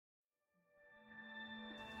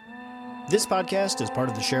This podcast is part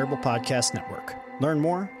of the Shareable Podcast Network. Learn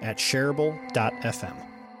more at shareable.fm.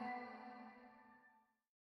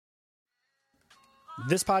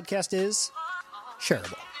 This podcast is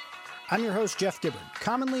Shareable. I'm your host, Jeff Gibbard,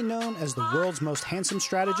 commonly known as the world's most handsome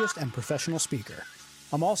strategist and professional speaker.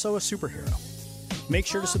 I'm also a superhero. Make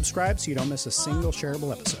sure to subscribe so you don't miss a single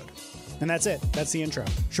Shareable episode. And that's it. That's the intro.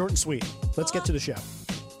 Short and sweet. Let's get to the show.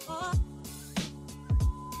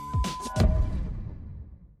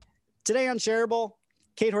 Today on Shareable,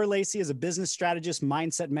 Kate Hore-Lacy is a business strategist,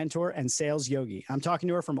 mindset mentor, and sales yogi. I'm talking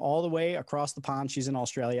to her from all the way across the pond. She's in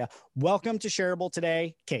Australia. Welcome to Shareable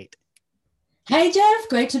today, Kate. Hey, Jeff.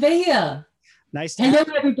 Great to be here. Nice to Hello,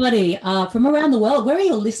 everybody from around the world. Where are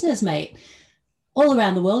your listeners, mate? All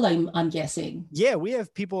around the world, I'm guessing. Yeah, we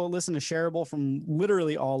have people that listen to Shareable from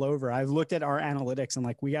literally all over. I've looked at our analytics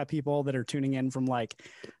and we got people that are tuning in from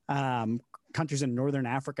countries in Northern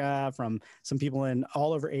Africa, from some people in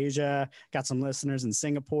all over Asia, got some listeners in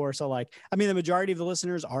Singapore. So the majority of the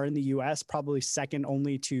listeners are in the US, probably second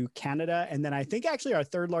only to Canada. And then I think actually our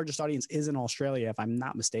third largest audience is in Australia, if I'm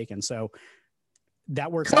not mistaken. So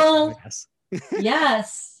that works out, I guess.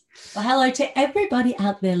 Yes. Well, hello to everybody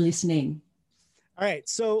out there listening. All right.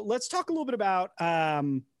 So let's talk a little bit about,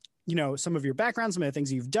 some of your background, some of the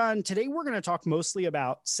things you've done. Today, we're going to talk mostly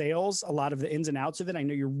about sales, a lot of the ins and outs of it. I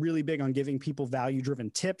know you're really big on giving people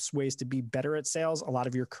value-driven tips, ways to be better at sales. A lot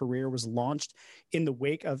of your career was launched in the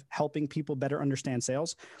wake of helping people better understand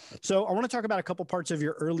sales. So I want to talk about a couple parts of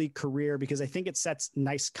your early career because I think it sets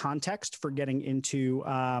nice context for getting into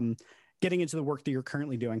the work that you're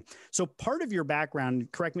currently doing. So part of your background,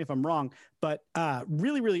 correct me if I'm wrong, but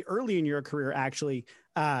really, really early in your career, actually,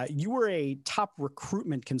 you were a top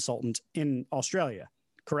recruitment consultant in Australia,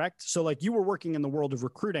 correct? So you were working in the world of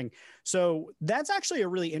recruiting. So that's actually a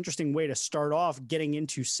really interesting way to start off getting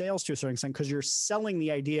into sales to a certain extent, because you're selling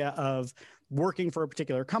the idea of working for a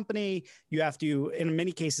particular company. You have to, in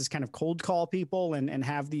many cases, kind of cold call people and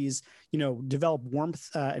have these, develop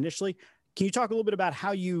warmth initially. Can you talk a little bit about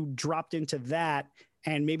how you dropped into that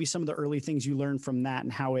and maybe some of the early things you learned from that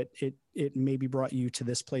and how it maybe brought you to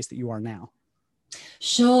this place that you are now?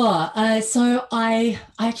 Sure. So I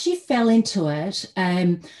actually fell into it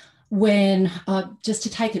when, just to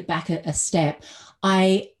take it back a step,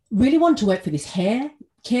 I really wanted to work for this hair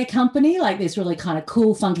care company, this really kind of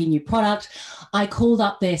cool, funky new product. I called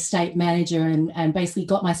up their state manager and basically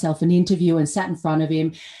got myself an interview and sat in front of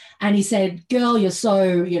him. And he said, girl, you're so,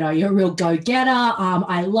 you're a real go-getter.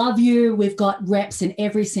 I love you. We've got reps in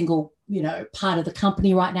every single, part of the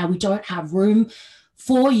company right now. We don't have room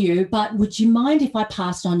for you, but would you mind if I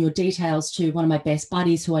passed on your details to one of my best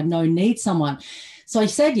buddies who I know needs someone? So I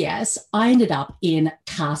said yes. I ended up in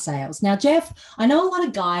car sales. Now, Jeff, I know a lot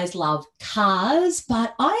of guys love cars,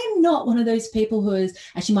 but I'm not one of those people who is,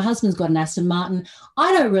 actually my husband's got an Aston Martin.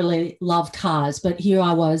 I don't really love cars, but here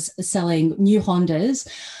I was selling new Hondas.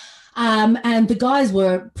 And the guys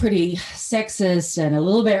were pretty sexist and a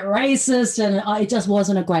little bit racist, and it just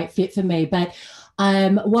wasn't a great fit for me. But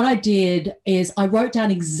what I did is I wrote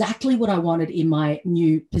down exactly what I wanted in my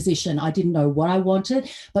new position. I didn't know what I wanted,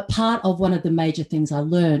 but part of one of the major things I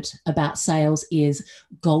learned about sales is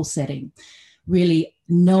goal setting, really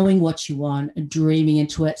knowing what you want, dreaming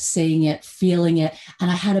into it, seeing it, feeling it. And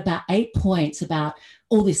I had about 8 points about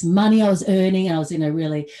all this money I was earning, and I was in a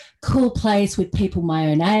really cool place with people my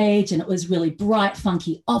own age, and it was really bright,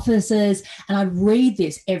 funky offices, and I'd read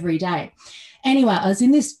this every day. Anyway, I was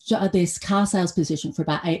in this car sales position for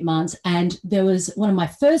about 8 months, and there was one of my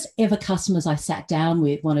first ever customers I sat down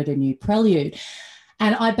with wanted a new Prelude,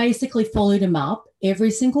 and I basically followed him up every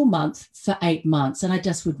single month for 8 months. And I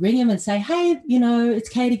just would ring him and say, hey, it's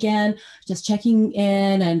Kate again, just checking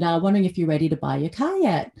in and wondering if you're ready to buy your car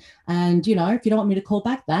yet. And, if you don't want me to call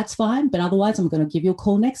back, that's fine. But otherwise, I'm going to give you a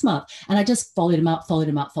call next month. And I just followed him up.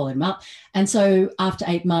 And so after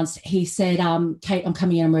 8 months, he said, Kate, I'm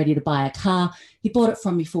coming in, I'm ready to buy a car. He bought it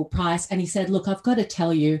from me full price. And he said, look, I've got to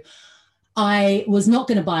tell you, I was not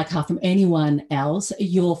going to buy a car from anyone else.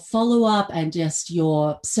 Your follow-up and just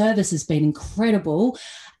your service has been incredible.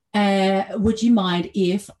 Would you mind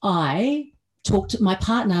if I talked to my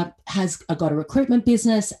partner has got a recruitment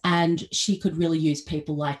business and she could really use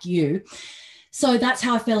people like you? So that's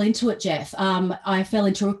how I fell into it, Jeff. I fell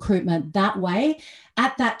into recruitment that way.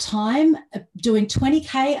 At that time, doing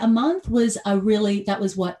 20K a month that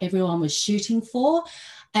was what everyone was shooting for.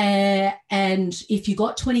 And if you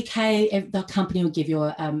got 20K, the company would give you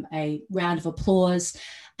a round of applause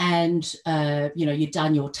and, you'd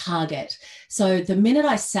done your target. So the minute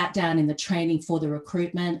I sat down in the training for the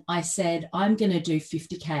recruitment, I said, I'm going to do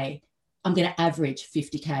 50K I'm going to average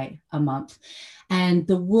 50K a month. And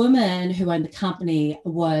the woman who owned the company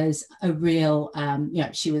was a real,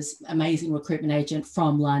 she was an amazing recruitment agent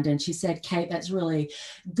from London. She said, Kate, that's really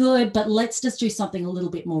good, but let's just do something a little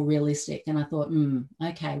bit more realistic. And I thought,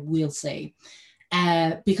 okay, we'll see.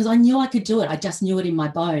 Because I knew I could do it. I just knew it in my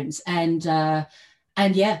bones. And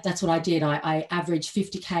yeah, that's what I did. I averaged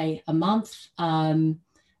 50K a month.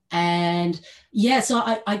 And yeah,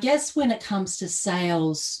 so I guess when it comes to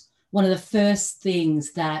sales, one of the first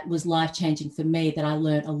things that was life-changing for me that I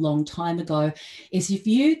learned a long time ago is if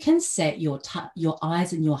you can set your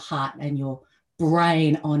eyes and your heart and your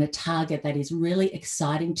brain on a target that is really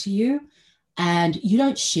exciting to you and you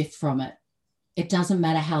don't shift from it, it doesn't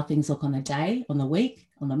matter how things look on the day, on the week,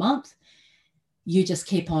 on the month, you just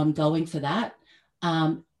keep on going for that.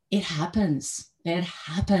 It happens. It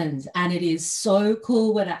happens. And it is so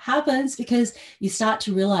cool when it happens because you start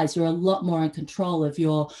to realize you're a lot more in control of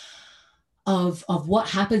of what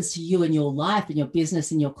happens to you in your life, in your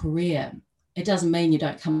business, in your career. It doesn't mean you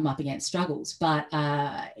don't come up against struggles, but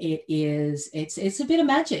it's a bit of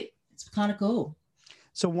magic. It's kind of cool.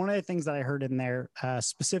 So one of the things that I heard in there,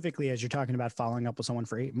 specifically as you're talking about following up with someone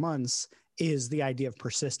for 8 months, is the idea of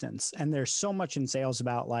persistence. And there's so much in sales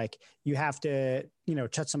about like, you have to,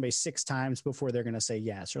 touch somebody 6 times before they're going to say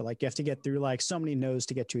yes, or like you have to get through like so many no's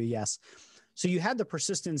to get to a yes. So you had the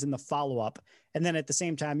persistence in the follow-up. And then at the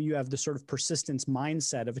same time, you have the sort of persistence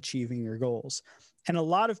mindset of achieving your goals. And a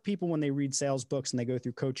lot of people, when they read sales books and they go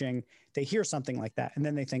through coaching, they hear something like that. And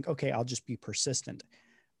then they think, okay, I'll just be persistent.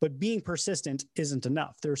 But being persistent isn't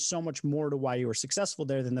enough. There's so much more to why you were successful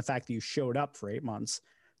there than the fact that you showed up for 8 months.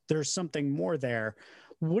 There's something more there.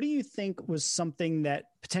 What do you think was something that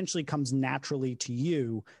potentially comes naturally to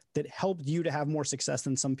you that helped you to have more success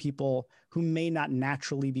than some people who may not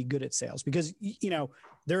naturally be good at sales? Because,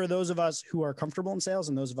 there are those of us who are comfortable in sales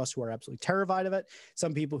and those of us who are absolutely terrified of it.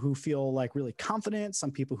 Some people who feel like really confident,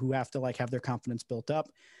 some people who have to like have their confidence built up.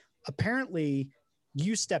 Apparently,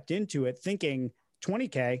 you stepped into it thinking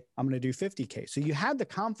 20K, I'm going to do 50K. So you had the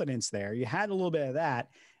confidence there. You had a little bit of that.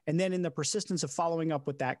 And then in the persistence of following up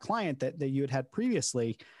with that client that you had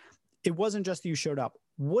previously, it wasn't just that you showed up.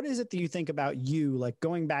 What is it that you think about you, like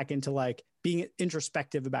going back into like being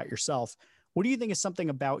introspective about yourself? What do you think is something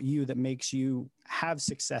about you that makes you have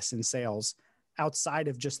success in sales outside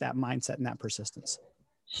of just that mindset and that persistence?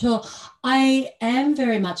 Sure. I am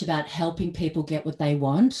very much about helping people get what they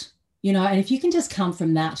want, and if you can just come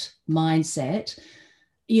from that mindset,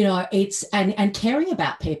 it's and caring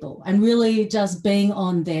about people and really just being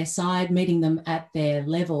on their side, meeting them at their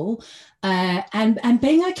level, and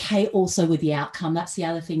being okay also with the outcome. That's the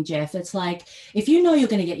other thing, Jeff. It's like, if you know you're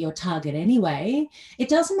going to get your target anyway, it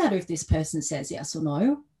doesn't matter if this person says yes or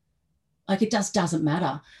no. Like, it just doesn't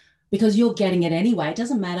matter because you're getting it anyway. It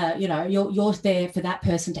doesn't matter, you're there for that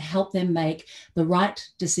person to help them make the right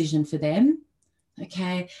decision for them.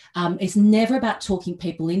 Okay. It's never about talking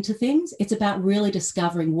people into things. It's about really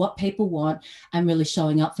discovering what people want and really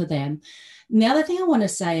showing up for them. The other thing I want to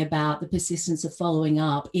say about the persistence of following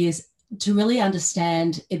up is to really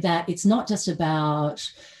understand that it's not just about,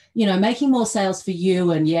 making more sales for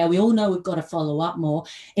you. And yeah, we all know we've got to follow up more.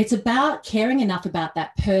 It's about caring enough about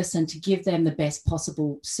that person to give them the best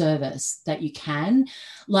possible service that you can.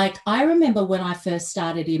 Like, I remember when I first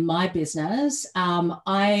started in my business,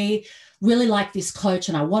 I really liked this coach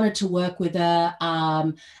and I wanted to work with her.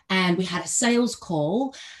 And we had a sales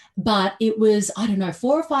call, but it was, I don't know, $4,000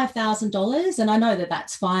 or $5,000. And I know that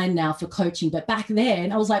that's fine now for coaching. But back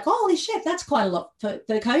then I was like, holy shit, that's quite a lot for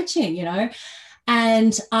the coaching,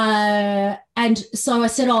 And so I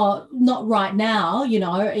said, oh, not right now,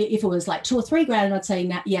 if it was like $2,000 or $3,000, I'd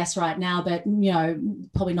say yes right now, but,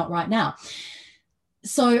 probably not right now.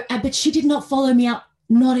 So, but she did not follow me up,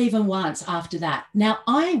 not even once after that. Now,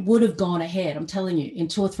 I would have gone ahead, I'm telling you, in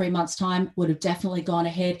 2 or 3 months' time, would have definitely gone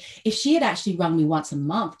ahead. If she had actually rung me once a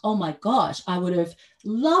month, oh my gosh, I would have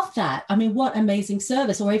loved that. I mean, what amazing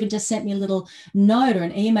service. Or even just sent me a little note or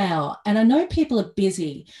an email. And I know people are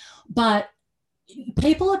busy, but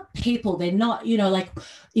people are people. They're not, like,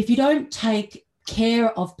 if you don't take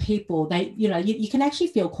care of people, they, you can actually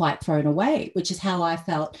feel quite thrown away, which is how I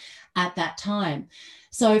felt at that time.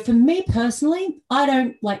 So for me personally, I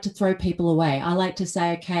don't like to throw people away. I like to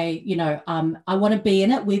say, okay, I want to be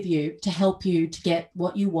in it with you to help you to get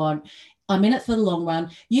what you want. I'm in it for the long run.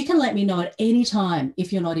 You can let me know at any time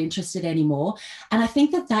if you're not interested anymore. And I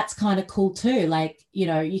think that that's kind of cool too. Like,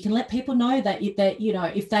 you can let people know that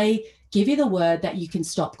if they give you the word that you can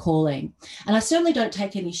stop calling. And I certainly don't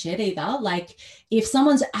take any shit either. Like if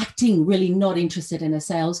someone's acting really not interested in a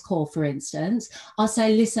sales call, for instance, I'll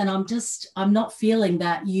say, listen, I'm not feeling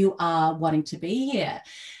that you are wanting to be here.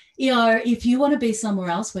 If you want to be somewhere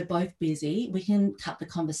else, we're both busy, we can cut the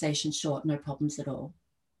conversation short, no problems at all.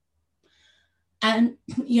 And,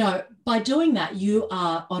 by doing that, you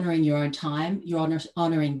are honoring your own time, you're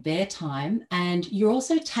honoring their time, and you're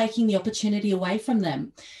also taking the opportunity away from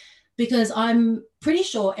them. Because I'm pretty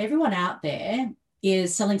sure everyone out there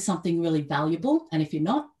is selling something really valuable. And if you're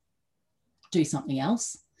not, do something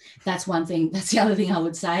else. That's one thing. That's the other thing I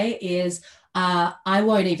would say is I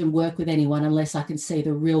won't even work with anyone unless I can see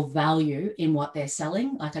the real value in what they're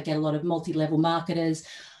selling. Like I get a lot of multi-level marketers,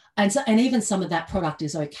 and even some of that product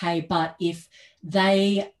is okay. But if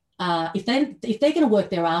they're going to work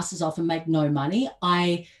their asses off and make no money,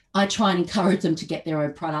 I try and encourage them to get their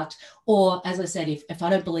own product. Or as I said, if I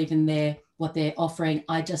don't believe in what they're offering,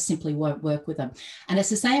 I just simply won't work with them. And it's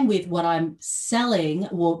the same with what I'm selling.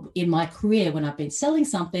 Well, in my career, when I've been selling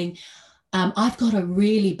something, I've got to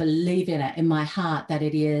really believe in it in my heart that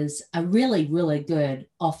it is a really, really good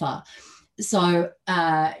offer. So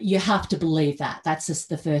you have to believe that. That's just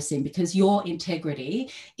the first thing, because your integrity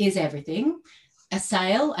is everything. A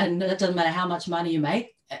sale, and it doesn't matter how much money you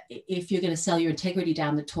make, if you're going to sell your integrity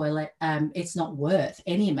down the toilet, it's not worth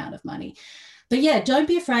any amount of money. But yeah, don't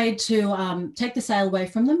be afraid to take the sale away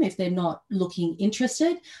from them if they're not looking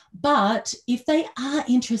interested. But if they are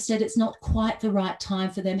interested, it's not quite the right time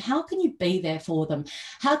for them. How can you be there for them?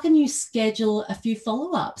 How can you schedule a few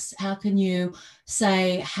follow-ups? How can you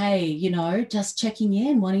say, hey, just checking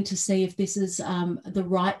in, wanting to see if this is the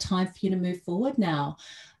right time for you to move forward now.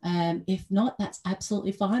 If not, that's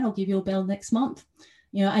absolutely fine. I'll give you a bell next month.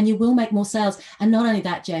 And you will make more sales. And not only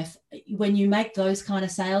that, Jeff, when you make those kind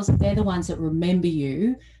of sales, they're the ones that remember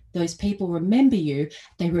you. Those people remember you.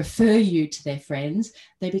 They refer you to their friends.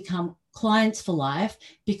 They become clients for life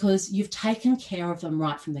because you've taken care of them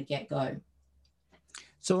right from the get-go.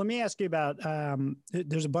 So let me ask you about,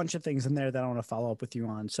 there's a bunch of things in there that I want to follow up with you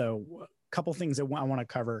on. So a couple things that I want to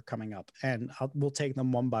cover coming up, and we'll take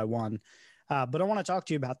them one by one. But I want to talk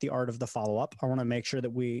to you about the art of the follow-up. I want to make sure that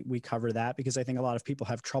we cover that, because I think a lot of people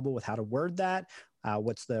have trouble with how to word that.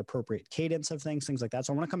 What's the appropriate cadence of things like that.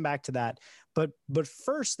 So I want to come back to that. But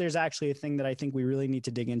first, there's actually a thing that I think we really need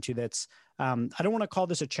to dig into. That's I don't want to call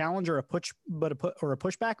this a challenge or a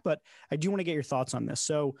pushback, but I do want to get your thoughts on this.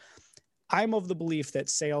 So I'm of the belief that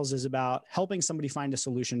sales is about helping somebody find a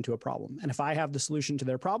solution to a problem. And if I have the solution to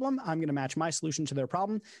their problem, I'm going to match my solution to their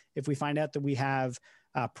problem. If we find out that we have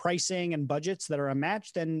pricing and budgets that are a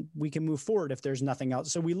match, then we can move forward if there's nothing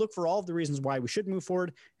else. So we look for all of the reasons why we should move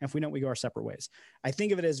forward. And if we don't, we go our separate ways. I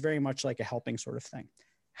think of it as very much like a helping sort of thing.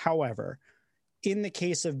 However, in the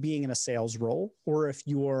case of being in a sales role, or if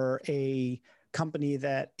you're a company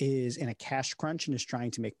that is in a cash crunch and is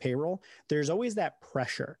trying to make payroll, there's always that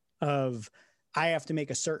pressure of, I have to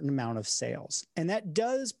make a certain amount of sales. And that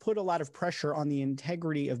does put a lot of pressure on the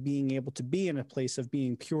integrity of being able to be in a place of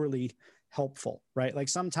being purely helpful, right? Like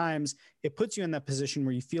sometimes it puts you in that position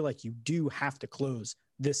where you feel like you do have to close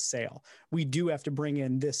this sale. We do have to bring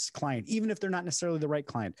in this client, even if they're not necessarily the right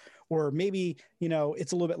client, or maybe,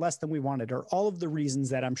 it's a little bit less than we wanted, or all of the reasons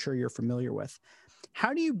that I'm sure you're familiar with.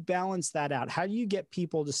 How do you balance that out? How do you get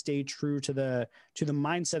people to stay true to the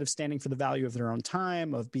mindset of standing for the value of their own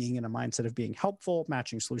time, of being in a mindset of being helpful,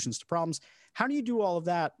 matching solutions to problems? How do you do all of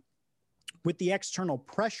that with the external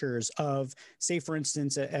pressures of, say, for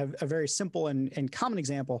instance, a very simple and common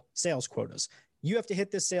example, sales quotas? You have to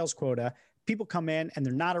hit this sales quota. People come in and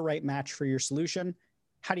they're not a right match for your solution.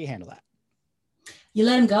 How do you handle that? You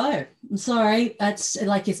let them go. I'm sorry.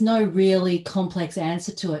 It's no really complex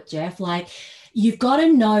answer to it, Jeff. Like, you've got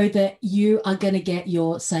to know that you are going to get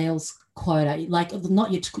your sales quota, like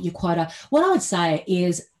not your quota. What I would say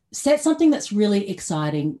is set something that's really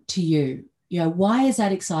exciting to you. Why is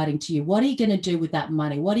that exciting to you? What are you going to do with that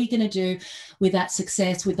money? What are you going to do with that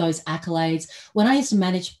success, with those accolades? When I used to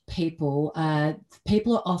manage people,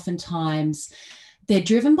 people are oftentimes, they're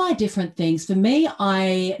driven by different things. For me,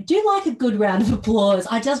 I do like a good round of applause.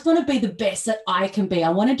 I just want to be the best that I can be. I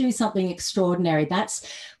want to do something extraordinary. That's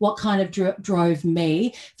what kind of drove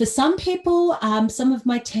me. For some people, some of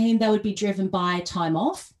my team, they would be driven by time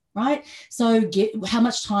off. Right? So how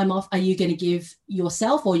much time off are you going to give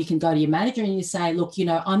yourself? Or you can go to your manager and you say, look,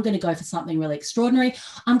 I'm going to go for something really extraordinary.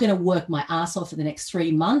 I'm going to work my ass off for the next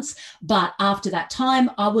 3 months. But after that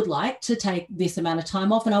time, I would like to take this amount of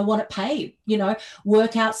time off and I want it paid,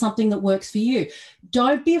 work out something that works for you.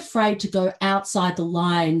 Don't be afraid to go outside the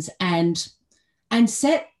lines and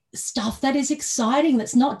set stuff that is exciting,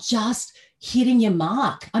 that's not just hitting your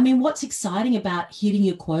mark. I mean, what's exciting about hitting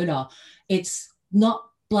your quota? It's not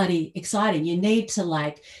bloody exciting. You need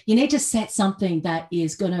to set something that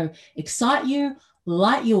is going to excite you,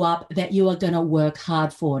 light you up, that you are going to work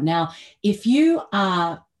hard for. Now, if you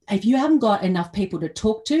haven't got enough people to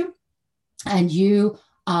talk to, and you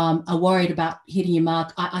are worried about hitting your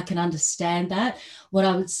mark, I can understand that. What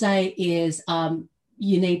I would say is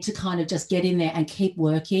you need to kind of just get in there and keep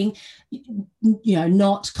working,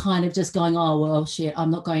 not kind of just going, oh, well, shit, I'm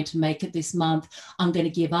not going to make it this month, I'm going to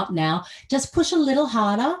give up now. Just push a little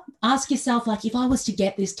harder. Ask yourself, like, if I was to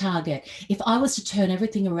get this target, if I was to turn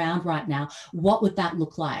everything around right now, what would that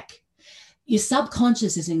look like? Your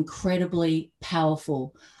subconscious is incredibly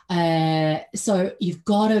powerful. So you've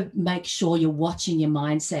got to make sure you're watching your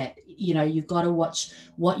mindset. You've got to watch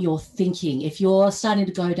what you're thinking. If you're starting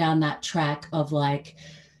to go down that track of like,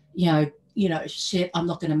 shit, I'm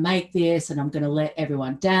not going to make this and I'm going to let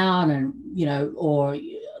everyone down, and, or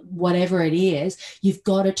whatever it is, you've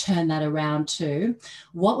got to turn that around to,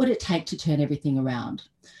 what would it take to turn everything around?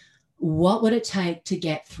 What would it take to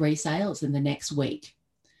get 3 sales in the next week?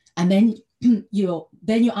 And then you're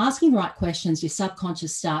asking the right questions. Your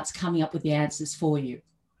subconscious starts coming up with the answers for you.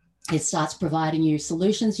 It starts providing you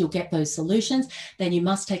solutions. You'll get those solutions. Then you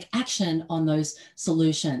must take action on those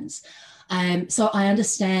solutions. So I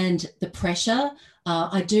understand the pressure.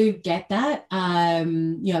 I do get that.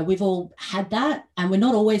 We've all had that, and we're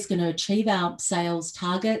not always going to achieve our sales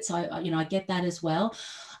targets. I get that as well.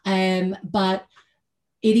 But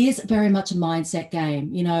it is very much a mindset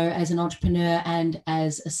game, as an entrepreneur and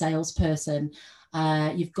as a salesperson.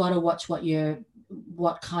 You've got to watch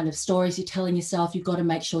what kind of stories you're telling yourself. You've got to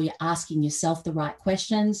make sure you're asking yourself the right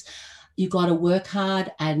questions. You've got to work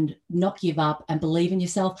hard and not give up and believe in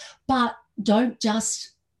yourself, but don't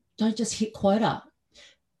just hit quota.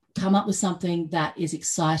 Come up with something that is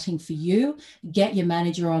exciting for you. Get your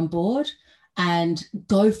manager on board and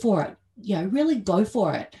go for it. Really go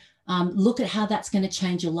for it. Look at how that's going to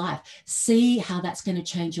change your life. See how that's going to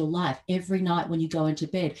change your life every night when you go into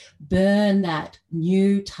bed. Burn that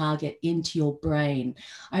new target into your brain.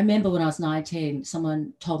 I remember when I was 19,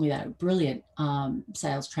 someone told me that, a brilliant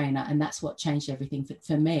sales trainer, and that's what changed everything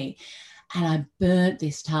for me. And I burnt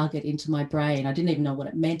this target into my brain. I didn't even know what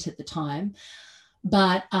it meant at the time.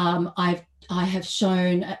 But I have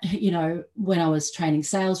shown, when I was training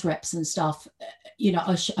sales reps and stuff,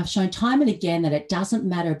 I've shown time and again that it doesn't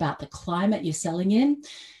matter about the climate you're selling in.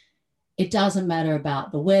 It doesn't matter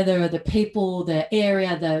about the weather, the people, the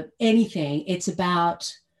area, anything. It's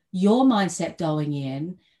about your mindset going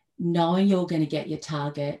in, knowing you're going to get your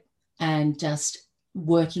target, and just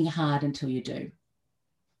working hard until you do.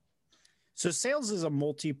 So sales is a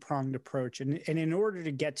multi-pronged approach. And in order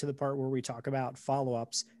to get to the part where we talk about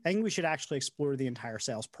follow-ups, I think we should actually explore the entire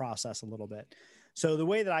sales process a little bit. So the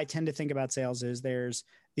way that I tend to think about sales is there's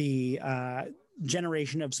the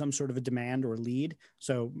generation of some sort of a demand or lead.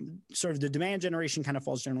 So sort of the demand generation kind of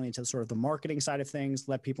falls generally into sort of the marketing side of things,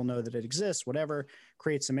 let people know that it exists, whatever,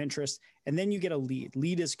 create some interest. And then you get a lead.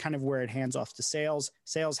 Lead is kind of where it hands off to sales.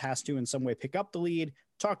 Sales has to in some way pick up the lead,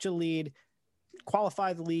 talk to the lead,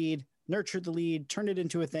 qualify the lead, nurture the lead, turn it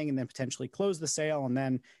into a thing, and then potentially close the sale. And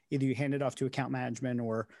then either you hand it off to account management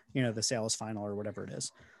or, the sale is final or whatever it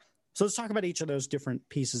is. So let's talk about each of those different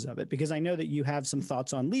pieces of it, because I know that you have some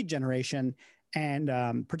thoughts on lead generation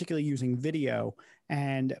and particularly using video,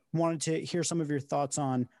 and wanted to hear some of your thoughts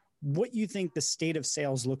on what you think the state of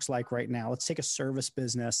sales looks like right now. Let's take a service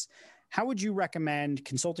business. How would you recommend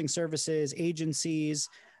consulting services, agencies,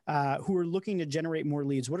 who are looking to generate more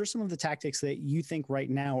leads? What are some of the tactics that you think right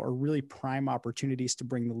now are really prime opportunities to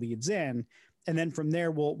bring the leads in? And then from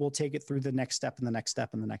there, we'll take it through the next step and the next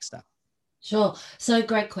step and the next step. Sure. So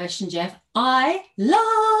great question, Jeff. I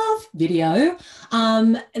love video.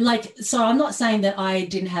 So I'm not saying that I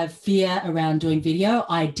didn't have fear around doing video.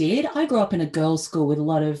 I did. I grew up in a girls' school with a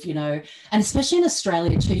lot of, and especially in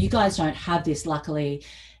Australia too, you guys don't have this luckily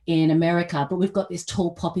in America, but we've got this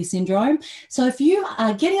tall poppy syndrome. So if you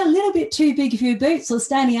are getting a little bit too big for your boots or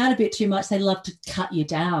standing out a bit too much, they love to cut you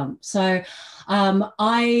down. So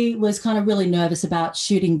I was kind of really nervous about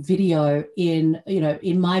shooting video in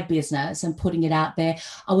my business and putting it out there.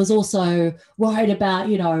 I was also worried about,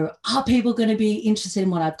 are people going to be interested in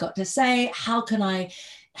what I've got to say? How can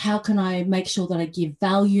I make sure that I give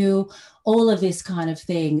value? All of this kind of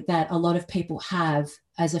thing that a lot of people have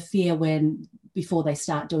as a fear before they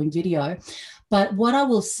start doing video. But what I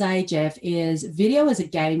will say, Jeff, is video is a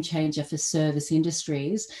game changer for service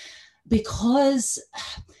industries, because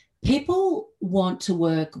people want to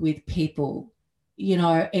work with people.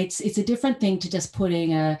 It's a different thing to just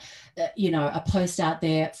putting a post out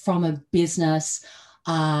there from a business.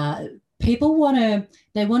 People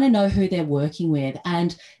they want to know who they're working with,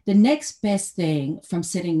 and the next best thing from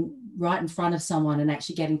sitting right in front of someone and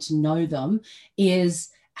actually getting to know them is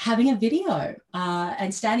having a video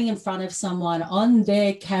and standing in front of someone on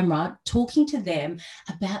their camera, talking to them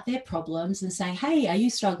about their problems and saying, hey, are you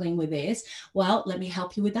struggling with this? Well, let me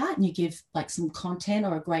help you with that. And you give like some content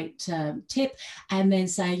or a great tip, and then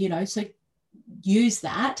say, so use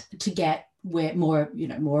that to get more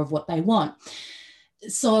of what they want.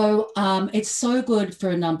 So it's so good for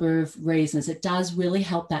a number of reasons. It does really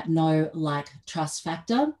help that know, like, trust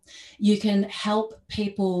factor. You can help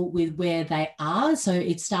people with where they are. So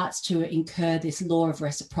it starts to incur this law of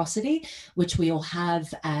reciprocity, which we all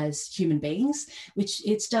have as human beings, which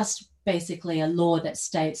it's just basically a law that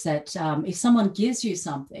states that if someone gives you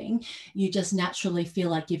something, you just naturally feel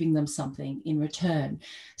like giving them something in return.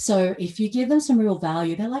 So if you give them some real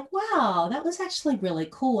value, they're like, wow, that was actually really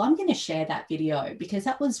cool. I'm going to share that video because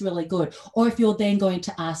that was really good. Or if you're then going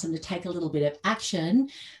to ask them to take a little bit of action,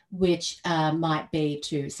 which might be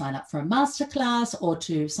to sign up for a masterclass or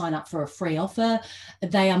to sign up for a free offer,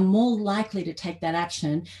 they are more likely to take that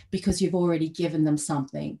action because you've already given them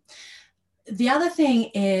something. The other thing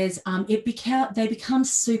is they become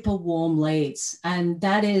super warm leads. And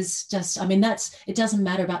that is just, it doesn't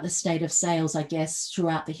matter about the state of sales, I guess,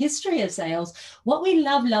 throughout the history of sales. What we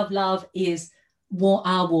love is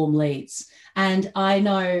our warm leads. And I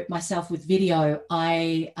know myself with video,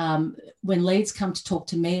 when leads come to talk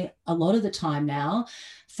to me a lot of the time now,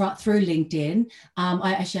 through LinkedIn.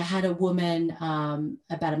 I actually had a woman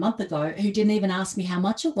about a month ago who didn't even ask me how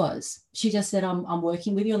much it was. She just said, I'm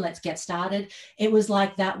working with you and let's get started. It was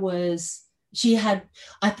like she had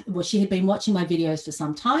been watching my videos for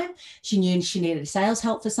some time. She knew she needed sales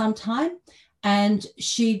help for some time. And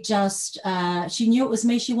she knew it was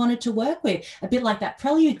me she wanted to work with. A bit like that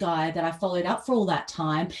Prelude guy that I followed up for all that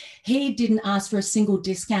time. He didn't ask for a single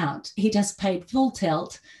discount. He just paid full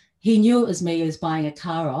tilt. He knew it was me who was buying a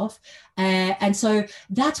car off. And so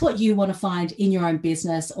that's what you want to find in your own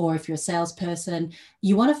business, or if you're a salesperson,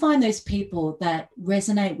 you want to find those people that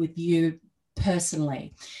resonate with you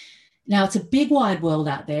personally. Now, it's a big wide world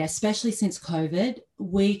out there, especially since COVID.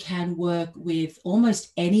 We can work with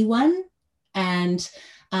almost anyone. And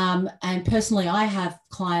personally, I have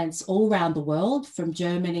clients all around the world, from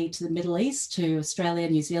Germany to the Middle East to Australia,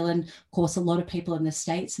 New Zealand, of course, a lot of people in the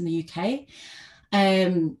States and the UK.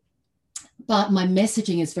 But my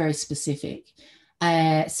messaging is very specific.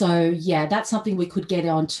 So yeah, that's something we could get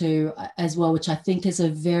onto as well, which I think is a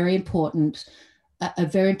very important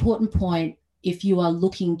point. If you are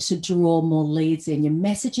looking to draw more leads in, your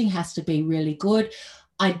messaging has to be really good.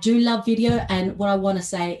 I do love video. And what I want to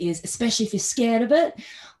say is, especially if you're scared of it,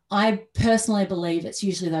 I personally believe it's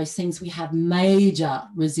usually those things we have major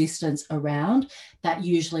resistance around that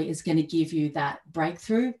usually is going to give you that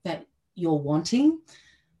breakthrough that you're wanting.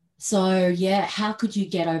 So yeah, how could you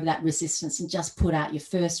get over that resistance and just put out your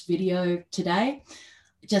first video today?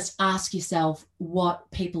 Just ask yourself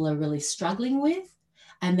what people are really struggling with.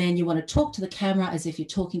 And then you want to talk to the camera as if you're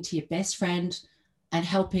talking to your best friend and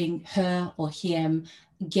helping her or him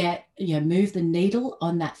move the needle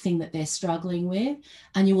on that thing that they're struggling with.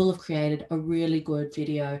 And you will have created a really good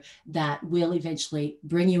video that will eventually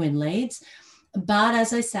bring you in leads. But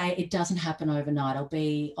as I say, it doesn't happen overnight. I'll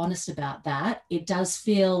be honest about that. It does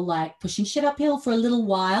feel like pushing shit uphill for a little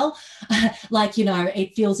while.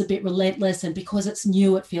 It feels a bit relentless. And because it's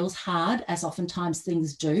new, it feels hard, as oftentimes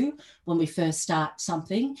things do when we first start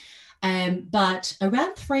something. But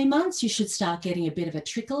around 3 months, you should start getting a bit of a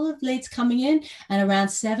trickle of leads coming in. And around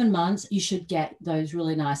 7 months, you should get those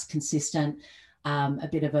really nice, consistent, a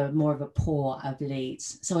bit of more of a pour of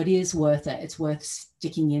leads. So it is worth it. It's worth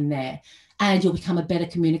sticking in there. And you'll become a better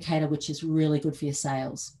communicator, which is really good for your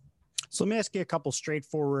sales. So let me ask you a couple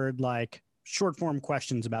straightforward, like short form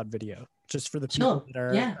questions about video, just for the people that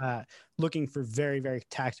are looking for very, very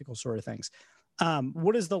tactical sort of things.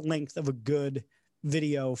 What is the length of a good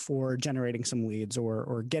video for generating some leads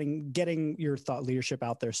or getting your thought leadership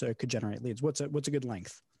out there so it could generate leads? What's a good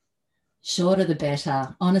length? Shorter the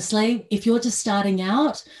better. Honestly, if you're just starting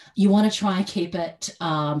out, you want to try and keep it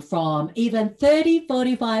from even 30,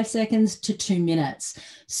 45 seconds to 2 minutes.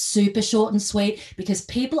 Super short and sweet, because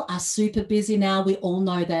people are super busy now. We all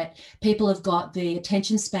know that people have got the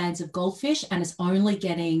attention spans of goldfish, and it's only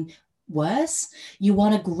getting worse. You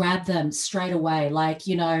want to grab them straight away.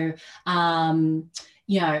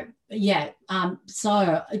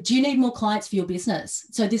 So do you need more clients for your business?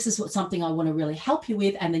 So this is something I want to really help you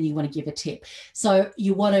with. And then you want to give a tip. So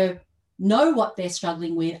you want to know what they're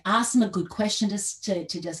struggling with, ask them a good question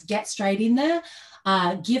to just get straight in there,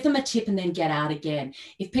 give them a tip and then get out again.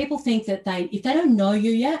 If people think that if they don't know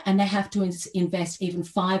you yet and they have to invest even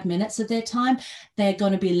 5 minutes of their time, they're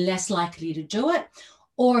going to be less likely to do it.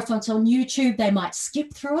 Or if it's on YouTube, they might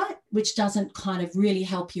skip through it, which doesn't kind of really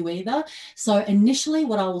help you either. So initially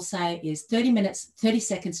what I will say is 30 minutes, 30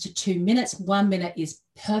 seconds to 2 minutes. 1 minute is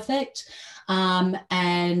perfect.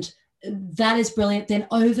 And that is brilliant. Then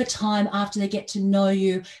over time, after they get to know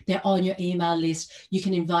you, they're on your email list, you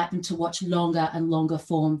can invite them to watch longer and longer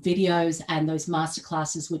form videos and those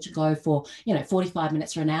masterclasses, which go for, 45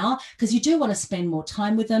 minutes or an hour, because you do want to spend more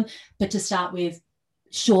time with them. But to start with,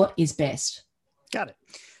 short is best. Got it.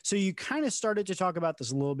 So you kind of started to talk about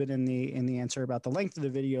this a little bit in the answer about the length of the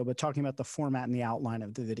video, but talking about the format and the outline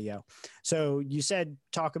of the video. So you said,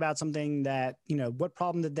 talk about something that, what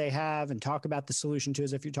problem did they have, and talk about the solution to,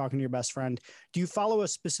 as if you're talking to your best friend. Do you follow a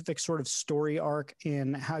specific sort of story arc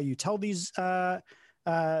in how you tell these, tell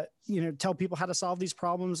people how to solve these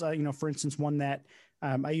problems? For instance, one that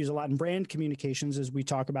I use a lot in brand communications is we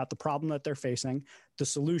talk about the problem that they're facing, the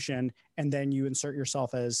solution, and then you insert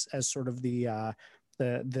yourself as sort of the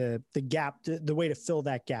gap, the way to fill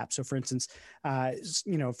that gap. So for instance,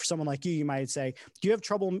 for someone like you might say, do you have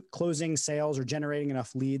trouble closing sales or generating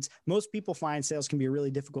enough leads? Most people find sales can be a really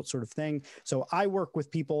difficult sort of thing. So I work with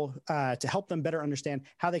people to help them better understand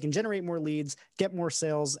how they can generate more leads, get more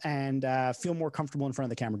sales, and feel more comfortable in front of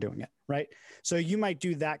the camera doing it. Right. So you might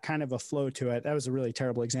do that kind of a flow to it. That was a really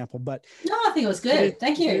terrible example, but no, I think it was good.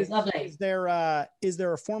 Thank you. Lovely. Is there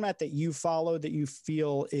a format that you follow that you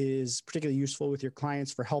feel is particularly useful with your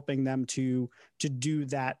clients for helping them to do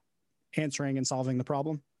that answering and solving the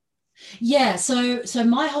problem? Yeah. So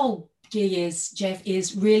my whole gig is, Jeff,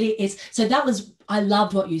 I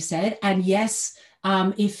loved what you said. And yes,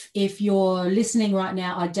 if you're listening right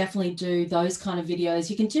now, I definitely do those kind of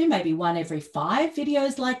videos. You can do maybe 1 every 5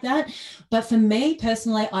 videos like that. But for me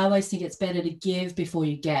personally, I always think it's better to give before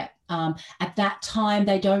you get. At that time,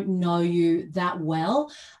 they don't know you that well.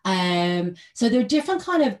 So there are different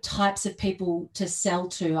kind of types of people to sell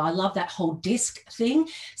to. I love that whole disc thing.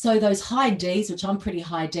 So those high Ds, which I'm pretty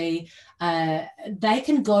high D, they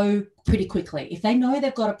can go pretty quickly. If they know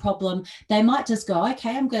they've got a problem, they might just go,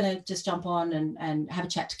 okay, I'm going to just jump on and have a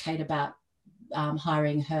chat to Kate about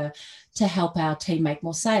hiring her to help our team make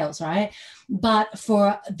more sales, right? But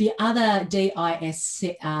for the other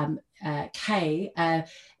DISC,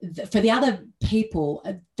 for the other people,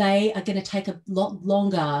 they are going to take a lot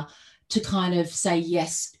longer to kind of say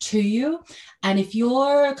yes to you. And if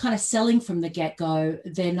you're kind of selling from the get-go,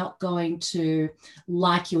 they're not going to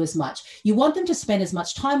like you as much. You want them to spend as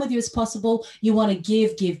much time with you as possible. You want to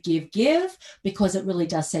give, because it really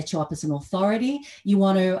does set you up as an authority. You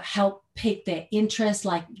want to help pique their interest,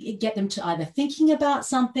 like get them to either thinking about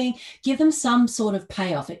something, give them some sort of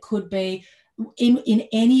payoff. It could be in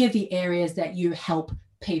any of the areas that you help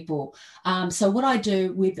people. So what I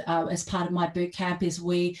do with as part of my boot camp is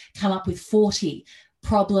we come up with 40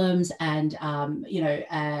 problems and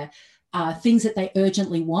things that they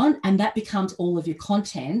urgently want, and that becomes all of your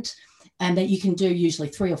content. And that you can do usually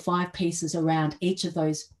 3 or 5 pieces around each of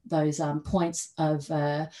those points of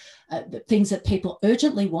things that people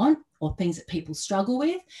urgently want or things that people struggle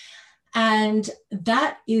with. And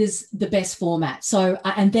that is the best format. So,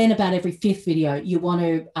 and then about every 5th video, you want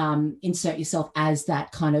to insert yourself as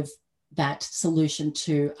that solution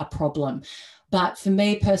to a problem. But for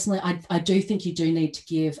me personally, I do think you do need to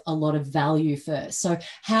give a lot of value first. So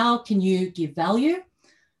how can you give value?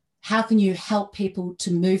 How can you help people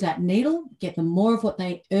to move that needle, get them more of what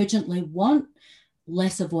they urgently want,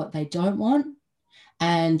 less of what they don't want?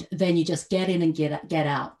 And then you just get in and get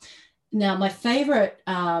out. Now, my favorite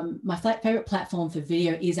platform for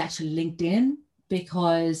video is actually LinkedIn,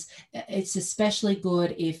 because it's especially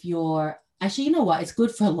good if you're actually, you know what, it's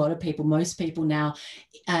good for a lot of people, most people now,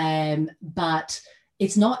 but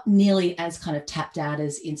it's not nearly as kind of tapped out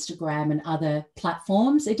as Instagram and other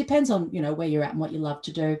platforms. It depends on, where you're at and what you love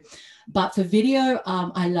to do. But for video,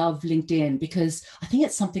 I love LinkedIn because I think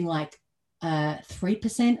it's something like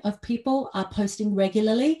 3% of people are posting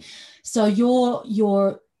regularly. So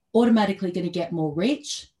you're automatically going to get more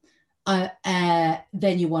reach. Then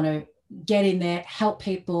you want to get in there, help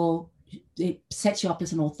people. It sets you up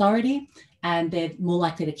as an authority, and they're more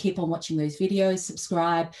likely to keep on watching those videos,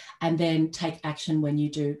 subscribe, and then take action when you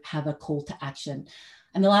do have a call to action.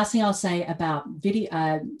 And the last thing I'll say about video,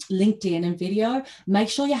 LinkedIn and video, make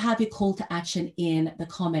sure you have your call to action in the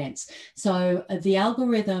comments. So the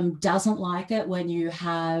algorithm doesn't like it when you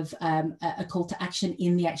have a call to action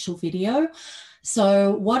in the actual video.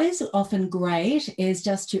 So what is often great is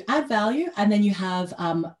just to add value, and then you have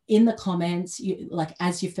in the comments, like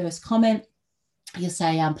as your first comment, you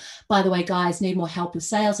say, by the way, guys, need more help with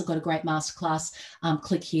sales. I've got a great masterclass.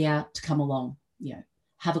 Click here to come along.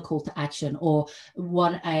 Have a call to action, or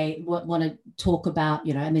want to talk about,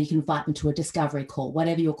 and then you can invite them to a discovery call,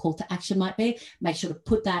 whatever your call to action might be. Make sure to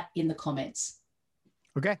put that in the comments.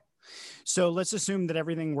 Okay. So let's assume that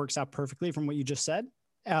everything works out perfectly from what you just said.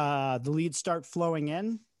 The leads start flowing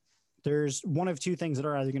in. There's one of two things that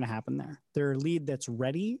are either going to happen there. They're a lead that's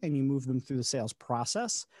ready and you move them through the sales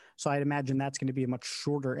process. So I'd imagine that's going to be a much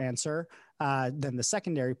shorter answer than the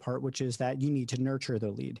secondary part, which is that you need to nurture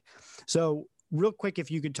the lead. So real quick, if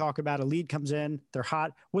you could talk about a lead comes in, they're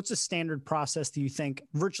hot. What's a standard process that you think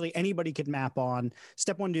virtually anybody could map on?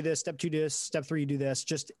 Step one, do this. Step two, do this. Step three, do this.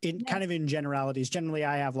 Just kind of in generalities. Generally,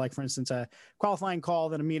 I have, like, for instance, a qualifying call,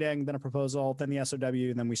 then a meeting, then a proposal, then the SOW,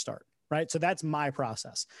 and then we start, right? So that's my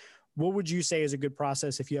process. What would you say is a good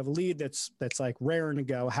process if you have a lead that's like raring to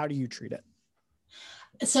go? How do you treat it?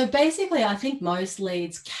 So basically, I think most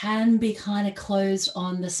leads can be kind of closed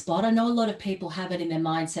on the spot. I know a lot of people have it in their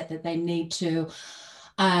mindset that they need to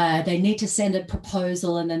send a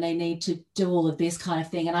proposal and then they need to do all of this kind of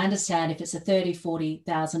thing. And I understand if it's a $30,000,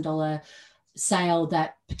 $40,000 sale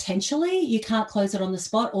that potentially you can't close it on the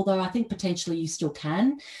spot, although I think potentially you still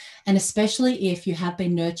can. And especially if you have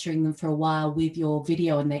been nurturing them for a while with your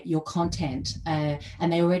video and your content, and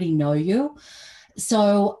they already know you.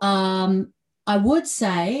 So I would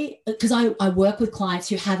say, because I work with clients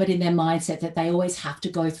who have it in their mindset that they always have to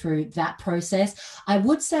go through that process, I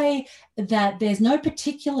would say that there's no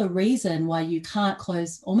particular reason why you can't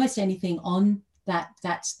close almost anything on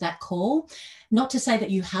that call. Not to say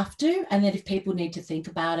that you have to, and that if people need to think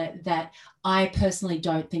about it, that I personally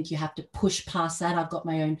don't think you have to push past that. I've got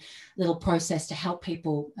my own little process to help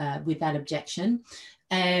people with that objection.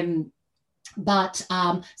 But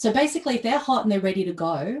so basically, if they're hot and they're ready to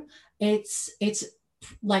go, it's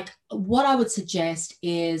like what I would suggest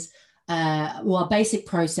is a basic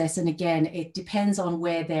process. And again, it depends on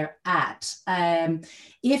where they're at.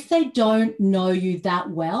 If they don't know you that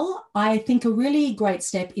well, I think a really great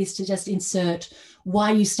step is to just insert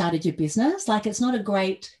why you started your business. Like, it's not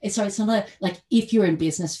like if you're in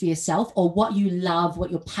business for yourself, or what you love, what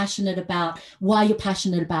you're passionate about, why you're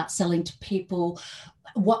passionate about selling to people,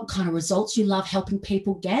 what kind of results you love helping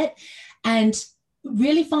people get, and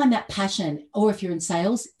really find that passion. Or if you're in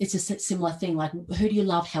sales, it's a similar thing. Like, who do you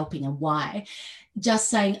love helping and why? Just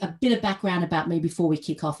saying a bit of background about me before we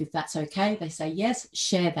kick off, if that's okay. They say yes,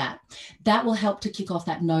 share that. That will help to kick off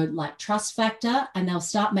that know, like, trust factor, and they'll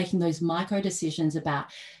start making those micro decisions about,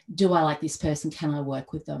 do I like this person? Can I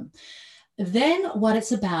work with them? Then what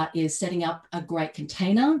it's about is setting up a great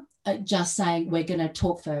container, just saying, we're going to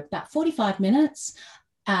talk for about 45 minutes.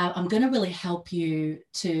 I'm going to really help you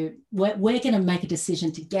we're going to make a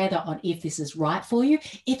decision together on if this is right for you.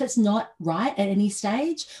 If it's not right at any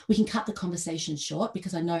stage, we can cut the conversation short,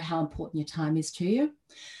 because I know how important your time is to you.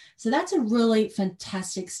 So that's a really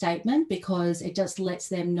fantastic statement, because it just lets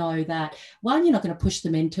them know that, one, you're not going to push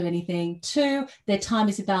them into anything. Two, their time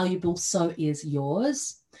is valuable, so is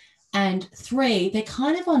yours. And three, they're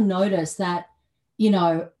kind of on notice that,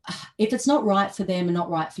 if it's not right for them and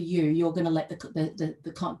not right for you, you're going to let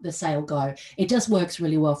the sale go. It just works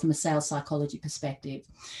really well from a sales psychology perspective.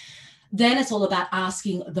 Then it's all about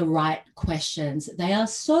asking the right questions. They are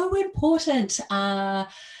so important.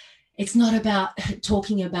 It's not about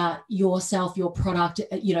talking about yourself, your product,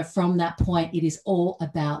 from that point. It is all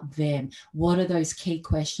about them. What are those key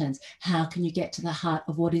questions? How can you get to the heart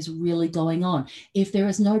of what is really going on? If there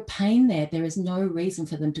is no pain there, there is no reason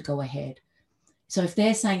for them to go ahead. So if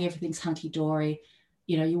they're saying everything's hunky-dory,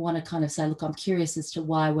 you want to kind of say, look, I'm curious as to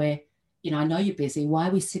why I know you're busy. Why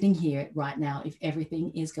are we sitting here right now if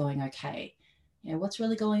everything is going okay? What's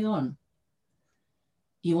really going on?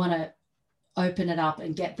 You want to open it up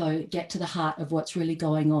and get to the heart of what's really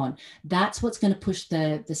going on. That's what's going to push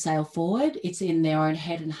the sale forward. It's in their own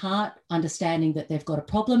head and heart, understanding that they've got a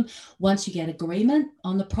problem. Once you get agreement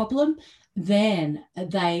on the problem, then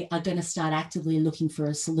they are going to start actively looking for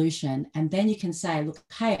a solution. And then you can say, look,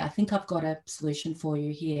 hey, I think I've got a solution for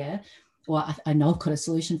you here. Or I know I've got a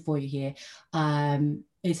solution for you here.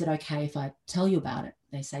 Is it okay if I tell you about it?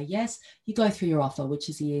 They say yes. You go through your offer, which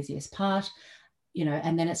is the easiest part,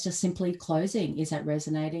 and then it's just simply closing. Is that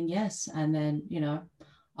resonating? Yes. And then,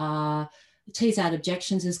 tease out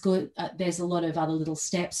objections is good. There's a lot of other little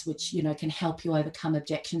steps which, can help you overcome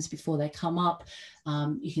objections before they come up.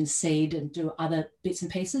 You can seed and do other bits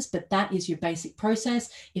and pieces, but that is your basic process.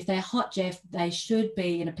 If they're hot, Jeff, they should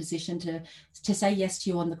be in a position to say yes to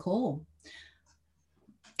you on the call.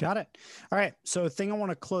 Got it. All right. So the thing I want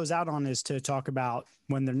to close out on is to talk about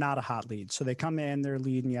when they're not a hot lead. So they come in, they're a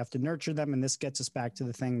lead, and you have to nurture them. And this gets us back to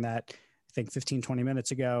the thing that I think 15, 20 minutes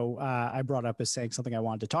ago, I brought up as saying something I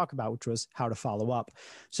wanted to talk about, which was how to follow up.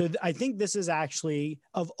 So I think this is actually,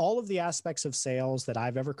 of all of the aspects of sales that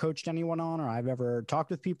I've ever coached anyone on, or I've ever talked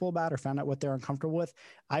with people about or found out what they're uncomfortable with,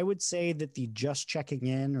 I would say that the just checking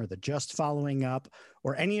in or the just following up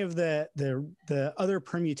or any of the other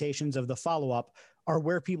permutations of the follow-up are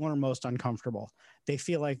where people are most uncomfortable. They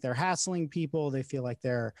feel like they're hassling people. They feel like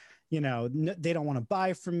they're, they don't want to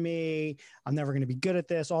buy from me. I'm never going to be good at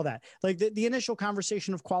this, all that. Like the initial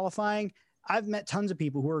conversation of qualifying, I've met tons of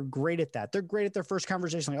people who are great at that. They're great at their first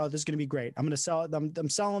conversation. Like, oh, this is going to be great. I'm going to sell it. I'm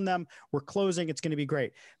selling them. We're closing. It's going to be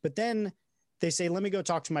great. But then they say, let me go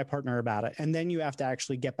talk to my partner about it. And then you have to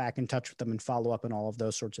actually get back in touch with them and follow up and all of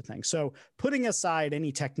those sorts of things. So putting aside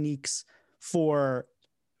any techniques for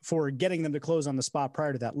getting them to close on the spot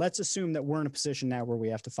prior to that, let's assume that we're in a position now where we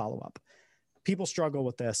have to follow up. People struggle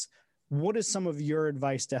with this. What is some of your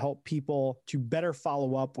advice to help people to better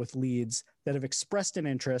follow up with leads that have expressed an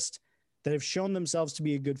interest, that have shown themselves to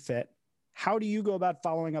be a good fit? How do you go about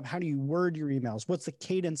following up? How do you word your emails? What's the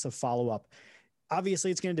cadence of follow-up? Obviously,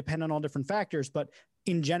 it's going to depend on all different factors, but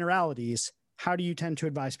in generalities, how do you tend to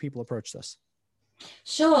advise people approach this?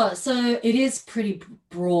 Sure. So it is pretty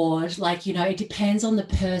broad. Like, it depends on the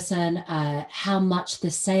person, how much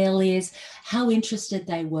the sale is, how interested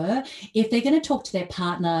they were. If they're going to talk to their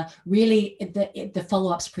partner, really, the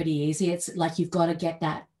follow-up's pretty easy. It's like you've got to get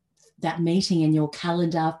that meeting in your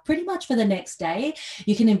calendar pretty much for the next day.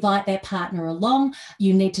 You can invite their partner along.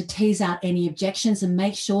 You need to tease out any objections and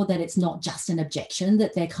make sure that it's not just an objection,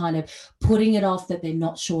 that they're kind of putting it off, that they're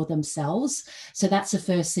not sure themselves. So that's the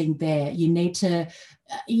first thing there. You need to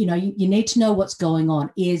you need to know what's going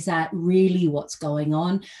on. Is that really what's going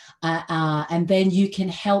on? And then you can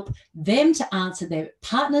help them to answer their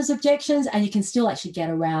partner's objections, and you can still actually get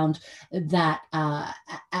around that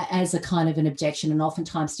as a kind of an objection, and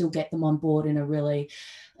oftentimes still get them on board in a really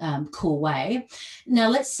cool way. Now,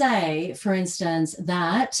 let's say, for instance,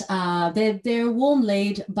 that they're a warm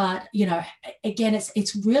lead, but again,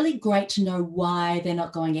 it's really great to know why they're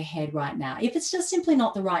not going ahead right now. If it's just simply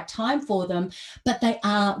not the right time for them, but they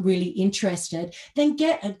are really interested, then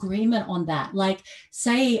get agreement on that. Like,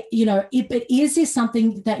 say, is this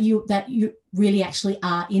something that you really actually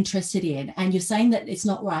are interested in, and you're saying that it's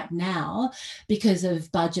not right now because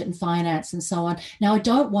of budget and finance and so on. Now, I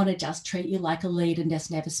don't want to just treat you like a lead and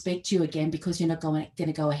just never speak to you again because you're not going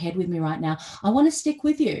to go ahead with me right now. I want to stick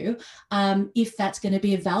with you if that's going to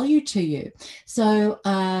be of value to you. So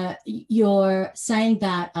you're saying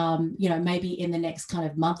that maybe in the next kind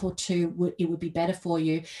of month or two it would be better for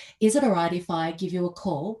you. Is it all right if I give you a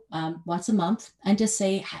call once a month and just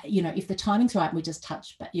see if the timing's right, and we just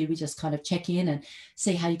we just kind of check in and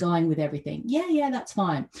see how you're going with everything? Yeah, that's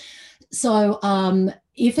fine. So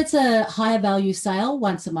if it's a higher value sale,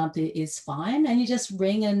 once a month is fine, and you just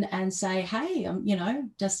ring and say, hey,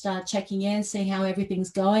 just checking in, see how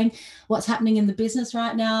everything's going, what's happening in the business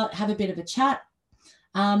right now, have a bit of a chat.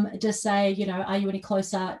 Just say, are you any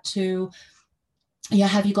closer to,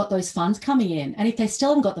 have you got those funds coming in? And if they still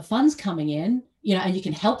haven't got the funds coming in, and you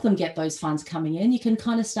can help them get those funds coming in, you can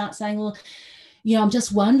kind of start saying, well, I'm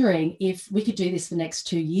just wondering if we could do this for the next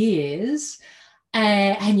 2 years,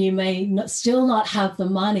 and you may still not have the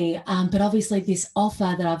money, but obviously this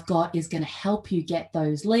offer that I've got is going to help you get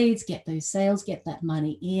those leads, get those sales, get that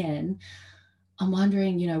money in. I'm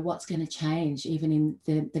wondering, what's going to change even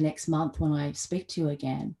in the next month when I speak to you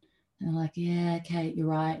again. And they're like, yeah, okay, you're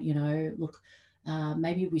right. Look,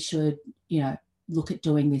 maybe we should, look at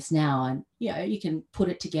doing this now. And you can put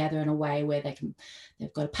it together in a way where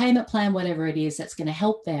they've got a payment plan, whatever it is that's going to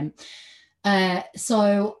help them.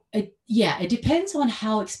 So it depends on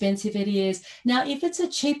how expensive it is. Now, if it's a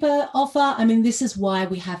cheaper offer, this is why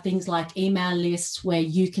we have things like email lists where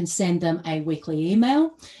you can send them a weekly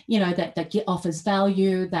email, that offers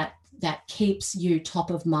value, that keeps you top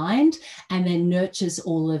of mind, and then nurtures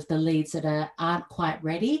all of the leads that aren't quite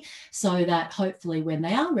ready, so that hopefully when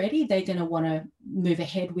they are ready, they're going to want to move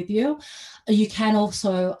ahead with you. You can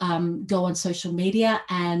also go on social media,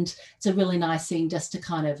 and it's a really nice thing just to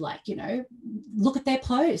kind of look at their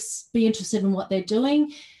posts, be interested in what they're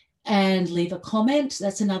doing, and leave a comment.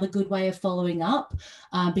 That's another good way of following up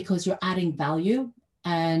because you're adding value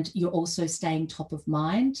and you're also staying top of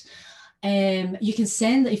mind. You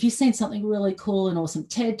can if you send something really cool and awesome,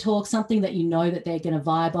 TED Talk, something that that they're going to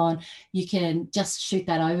vibe on, you can just shoot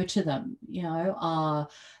that over to them.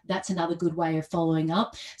 That's another good way of following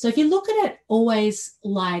up. So if you look at it always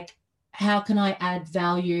like how can I add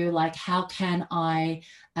value? Like, how can I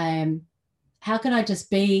just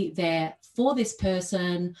be there for this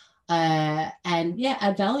person, and yeah,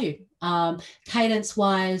 add value. Cadence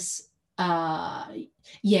wise, yeah,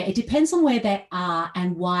 it depends on where they are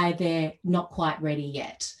and why they're not quite ready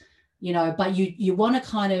yet, but you want to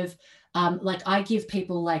kind of, like I give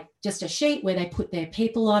people like just a sheet where they put their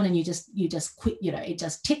people on, and you just quit, it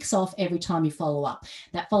just ticks off every time you follow up.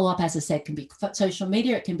 That follow up, as I said, can be social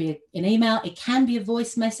media, it can be an email, it can be a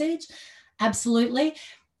voice message. Absolutely.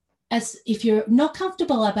 As if you're not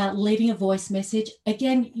comfortable about leaving a voice message,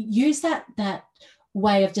 again, use that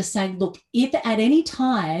way of just saying, look, if at any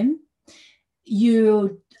time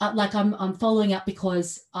you like, I'm following up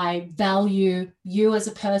because I value you as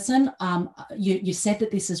a person. You said that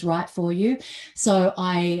this is right for you, so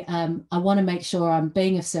I want to make sure I'm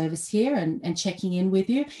being of service here and checking in with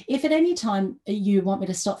you. If at any time you want me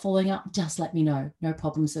to stop following up, just let me know. No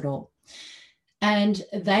problems at all. And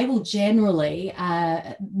they will generally,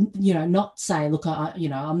 not say, look,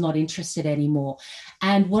 I'm not interested anymore.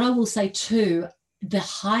 And what I will say too, the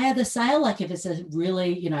higher the sale, like if it's a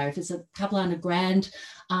really, if it's a couple $100,000,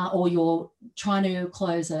 or you're trying to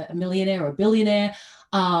close a millionaire or a billionaire,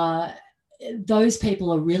 those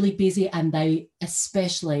people are really busy, and they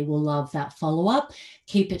especially will love that follow-up.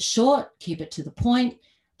 Keep it short, keep it to the point,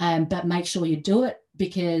 but make sure you do it,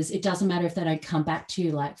 because it doesn't matter if they don't come back to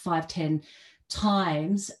you like 5-10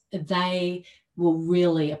 times, they will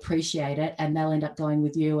really appreciate it, and they'll end up going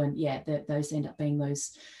with you. And yeah, those end up being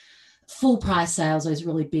those full price sales, those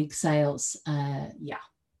really big sales. Yeah.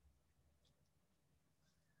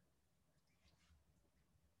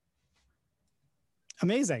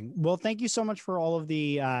 Amazing. Well, thank you so much for all of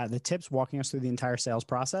the tips, walking us through the entire sales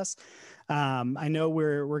process. I know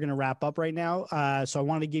we're going to wrap up right now. So I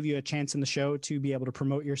wanted to give you a chance in the show to be able to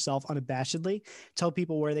promote yourself unabashedly, tell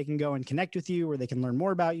people where they can go and connect with you, where they can learn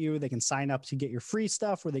more about you, they can sign up to get your free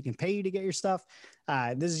stuff, where they can pay you to get your stuff.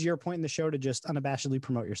 This is your point in the show to just unabashedly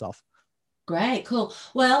promote yourself. Great, cool.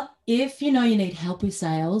 Well, if you need help with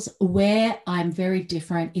sales, where I'm very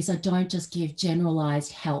different is I don't just give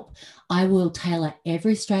generalized help. I will tailor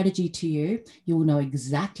every strategy to you. You will know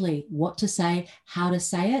exactly what to say, how to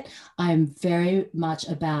say it. I'm very much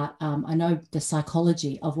about, I know the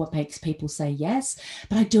psychology of what makes people say yes,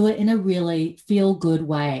 but I do it in a really feel-good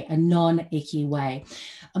way, a non-icky way.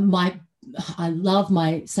 I love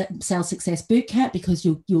my sales success bootcamp, because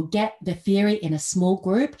you'll get the theory in a small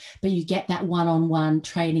group, but you get that one-on-one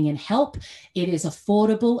training and help. It is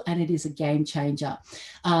affordable, and it is a game changer.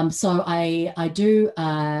 So I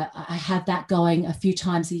have that going a few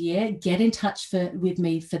times a year. Get in touch with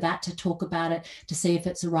me for that, to talk about it, to see if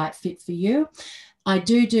it's the right fit for you. I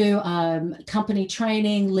do company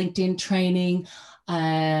training, LinkedIn training,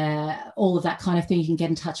 all of that kind of thing. You can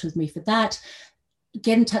get in touch with me for that.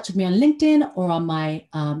 Get in touch with me on LinkedIn or on my,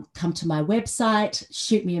 come to my website,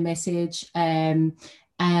 shoot me a message, and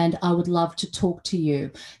I would love to talk to you.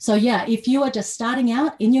 So yeah, if you are just starting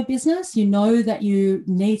out in your business, you know that you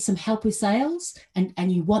need some help with sales, and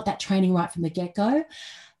you want that training right from the get-go,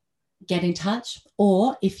 get in touch.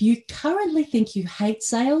 Or if you currently think you hate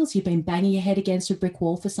sales, you've been banging your head against a brick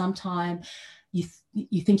wall for some time,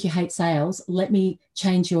 you think you hate sales, let me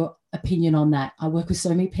change your opinion on that. I work with so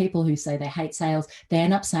many people who say they hate sales. They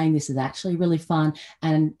end up saying this is actually really fun.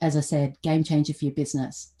 And as I said, game changer for your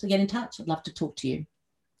business. So get in touch. I'd love to talk to you.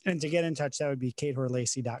 And to get in touch, that would be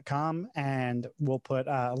katehorelacy.com. And we'll put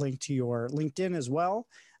a link to your LinkedIn as well.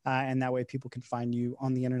 And that way people can find you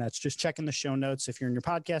on the internet. Just check in the show notes. If you're in your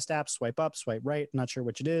podcast app, swipe up, swipe right. Not sure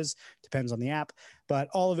which it is. Depends on the app. But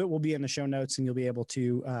all of it will be in the show notes, and you'll be able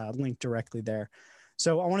to link directly there.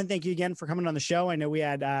 So I want to thank you again for coming on the show. I know we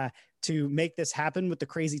had to make this happen with the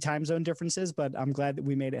crazy time zone differences, but I'm glad that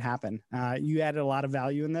we made it happen. You added a lot of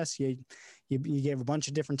value in this. You gave a bunch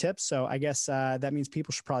of different tips. So I guess that means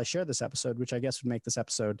people should probably share this episode, which I guess would make this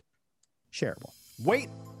episode shareable. Wait,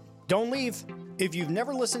 don't leave. If you've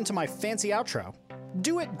never listened to my fancy outro,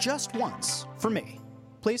 do it just once for me,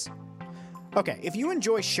 please. Okay, if you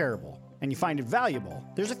enjoy Shareable and you find it valuable,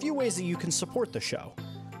 there's a few ways that you can support the show.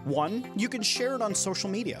 One, you can share it on social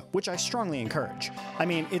media, which I strongly encourage. I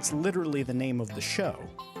mean, it's literally the name of the show,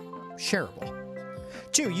 Shareable.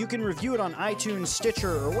 Two, you can review it on iTunes, Stitcher,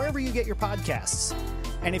 or wherever you get your podcasts.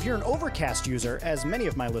 And if you're an Overcast user, as many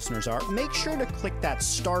of my listeners are, make sure to click that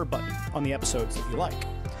star button on the episodes that you like.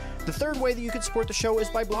 The third way that you can support the show is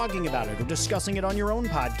by blogging about it or discussing it on your own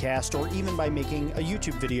podcast, or even by making a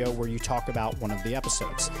YouTube video where you talk about one of the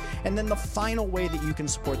episodes. And then the final way that you can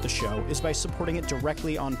support the show is by supporting it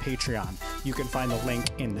directly on Patreon. You can find the link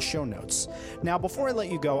in the show notes. Now, before I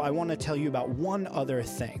let you go, I want to tell you about one other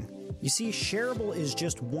thing. You see, Shareable is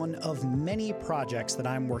just one of many projects that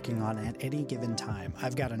I'm working on at any given time.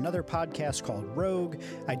 I've got another podcast called Rogue.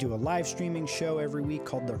 I do a live streaming show every week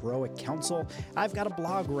called The Heroic Council. I've got a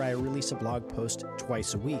blog where I release a blog post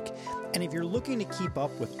twice a week. And if you're looking to keep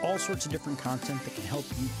up with all sorts of different content that can help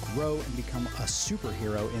you grow and become a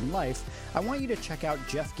superhero in life, I want you to check out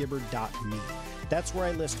jeffgibbard.me. That's where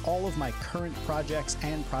I list all of my current projects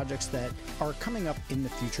and projects that are coming up in the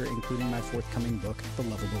future, including my forthcoming book, The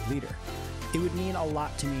Lovable Leader. It would mean a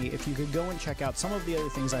lot to me if you could go and check out some of the other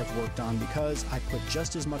things I've worked on, because I put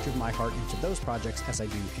just as much of my heart into those projects as I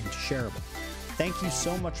do into Shareable. Thank you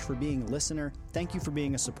so much for being a listener. Thank you for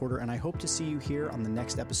being a supporter, and I hope to see you here on the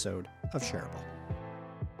next episode of Shareable.